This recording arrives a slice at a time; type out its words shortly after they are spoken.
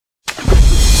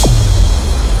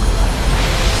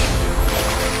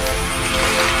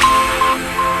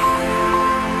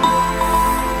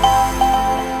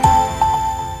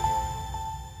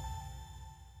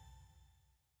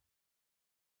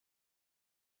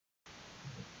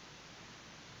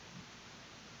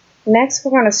Next,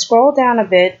 we're going to scroll down a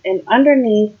bit, and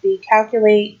underneath the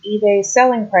Calculate eBay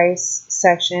Selling Price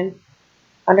section,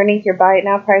 underneath your Buy It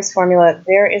Now price formula,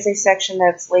 there is a section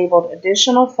that's labeled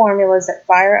Additional Formulas that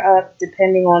Fire Up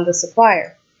Depending on the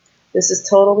Supplier. This is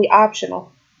totally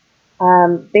optional.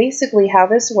 Basically, how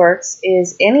this works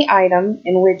is any item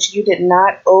in which you did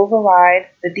not override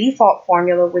the default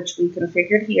formula, which we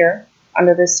configured here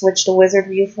under the Switch to Wizard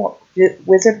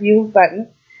View button,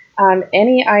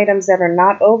 any items that are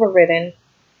not overridden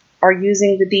are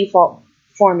using the default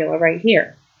formula right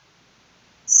here.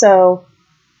 So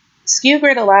Sku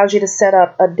Grid allows you to set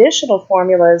up additional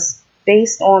formulas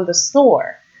based on the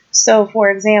store. So for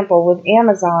example, with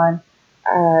Amazon,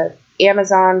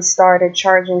 Amazon started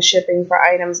charging shipping for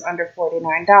items under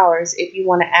 $49. If you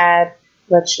want to add,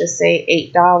 let's just say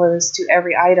 $8 to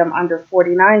every item under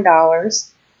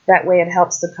 $49, that way it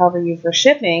helps to cover you for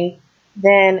shipping,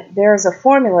 then there's a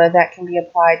formula that can be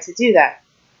applied to do that.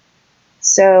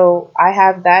 So I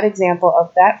have that example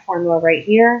of that formula right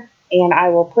here, and I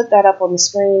will put that up on the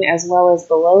screen as well as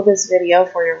below this video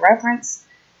for your reference.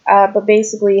 But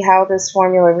basically how this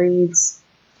formula reads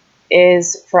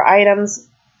is for items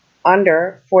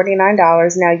under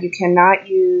 $49. Now you cannot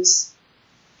use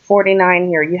 49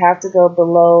 here. You have to go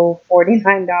below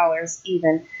 $49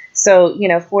 even. So, you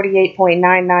know,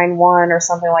 48.991 or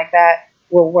something like that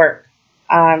will work.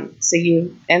 So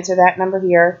you enter that number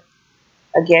here,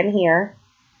 again here.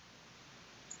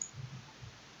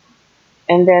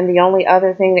 And then the only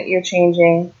other thing that you're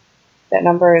changing, that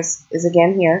number is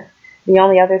again here. The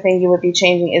only other thing you would be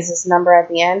changing is this number at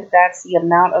the end. That's the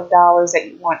amount of dollars that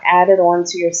you want added on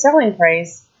to your selling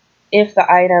price if the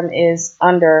item is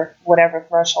under whatever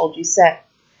threshold you set.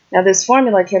 Now this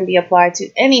formula can be applied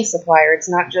to any supplier. It's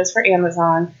not just for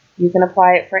Amazon. You can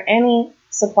apply it for any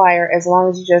supplier as long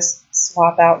as you just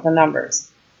swap out the numbers.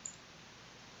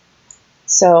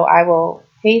 So I will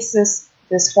paste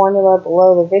this formula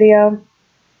below the video.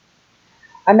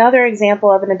 Another example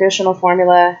of an additional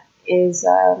formula is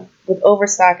with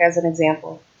Overstock as an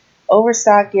example.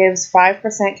 Overstock gives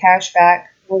 5% cash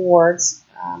back rewards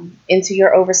into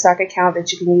your Overstock account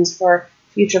that you can use for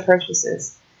future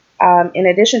purchases. In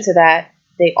addition to that,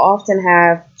 they often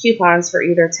have coupons for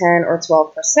either 10 or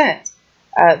 12%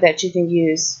 that you can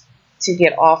use to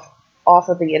get off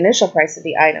of the initial price of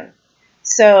the item.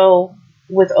 So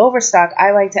with Overstock,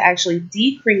 I like to actually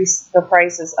decrease the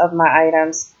prices of my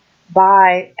items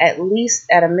by at least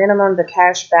at a minimum the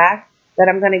cash back that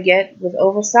I'm going to get with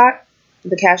Overstock,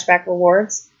 the cash back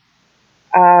rewards.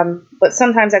 But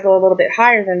sometimes I go a little bit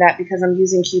higher than that because I'm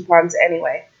using coupons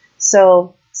anyway.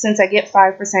 So since I get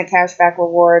 5% cash back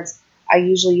rewards, I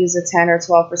usually use a 10 or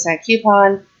 12%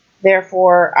 coupon.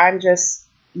 Therefore, I'm just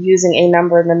using a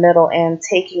number in the middle and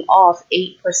taking off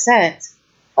 8%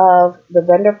 of the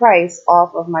vendor price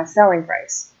off of my selling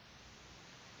price.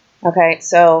 Okay,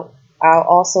 so I'll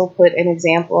also put an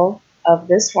example of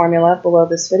this formula below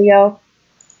this video.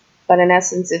 But in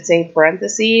essence, it's a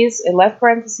parentheses, a left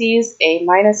parentheses, a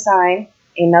minus sign,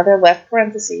 another left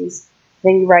parentheses.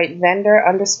 Then you write vendor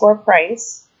underscore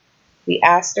price, the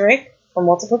asterisk for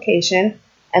multiplication,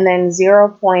 and then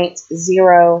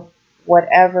 0.0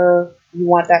 whatever you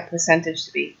want that percentage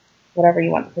to be, whatever you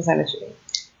want the percentage to be.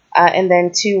 And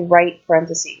then 2 right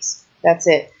parentheses. That's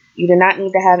it. You do not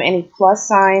need to have any plus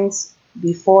signs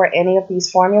before any of these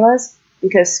formulas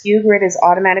because Sku Grid is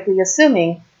automatically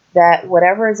assuming that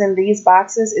whatever is in these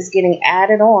boxes is getting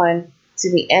added on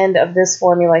to the end of this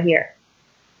formula here.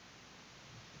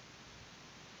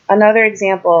 Another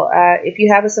example, if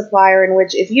you have a supplier in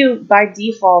which by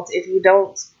default, if you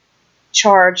don't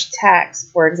charge tax,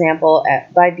 for example,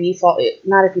 by default,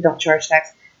 not if you don't charge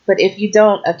tax, but if you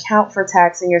don't account for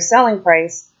tax in your selling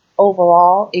price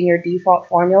overall in your default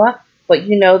formula, but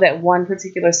you know that one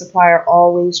particular supplier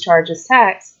always charges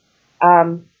tax,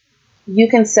 you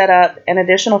can set up an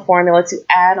additional formula to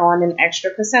add on an extra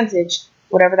percentage,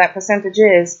 whatever that percentage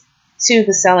is, to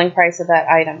the selling price of that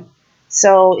item.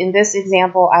 So in this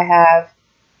example, I have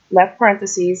left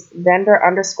parentheses, vendor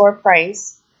underscore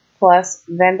price plus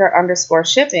vendor underscore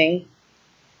shipping,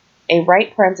 a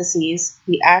right parentheses,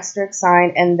 the asterisk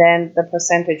sign, and then the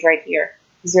percentage right here,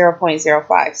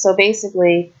 0.05. So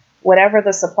basically, whatever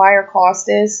the supplier cost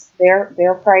is,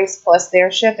 their price plus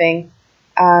their shipping,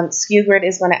 Sku Grid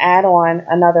is going to add on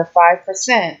another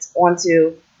 5%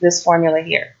 onto this formula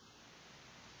here.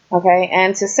 Okay,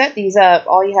 and to set these up,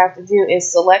 all you have to do is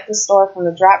select the store from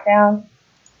the drop down.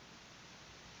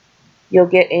 You'll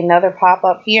get another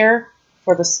pop-up here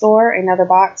for the store, another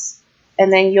box,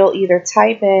 and then you'll either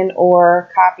type in or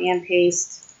copy and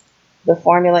paste the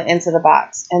formula into the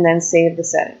box and then save the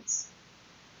settings.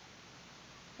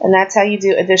 And that's how you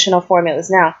do additional formulas.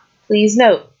 Now, please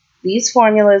note, these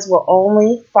formulas will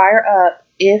only fire up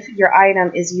if your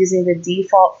item is using the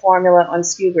default formula on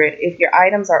Sku Grid. If your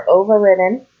items are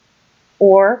overridden,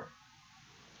 or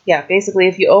basically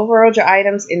if you overrode your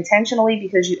items intentionally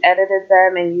because you edited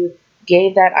them and you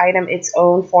gave that item its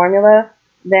own formula,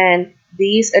 then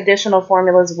these additional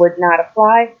formulas would not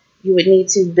apply. You would need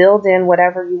to build in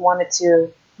whatever you wanted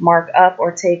to mark up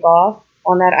or take off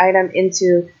on that item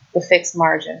into the fixed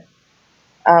margin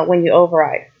when you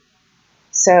override.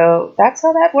 So that's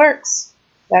how that works.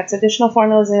 That's additional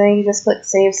formulas, and then you just click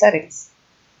Save Settings.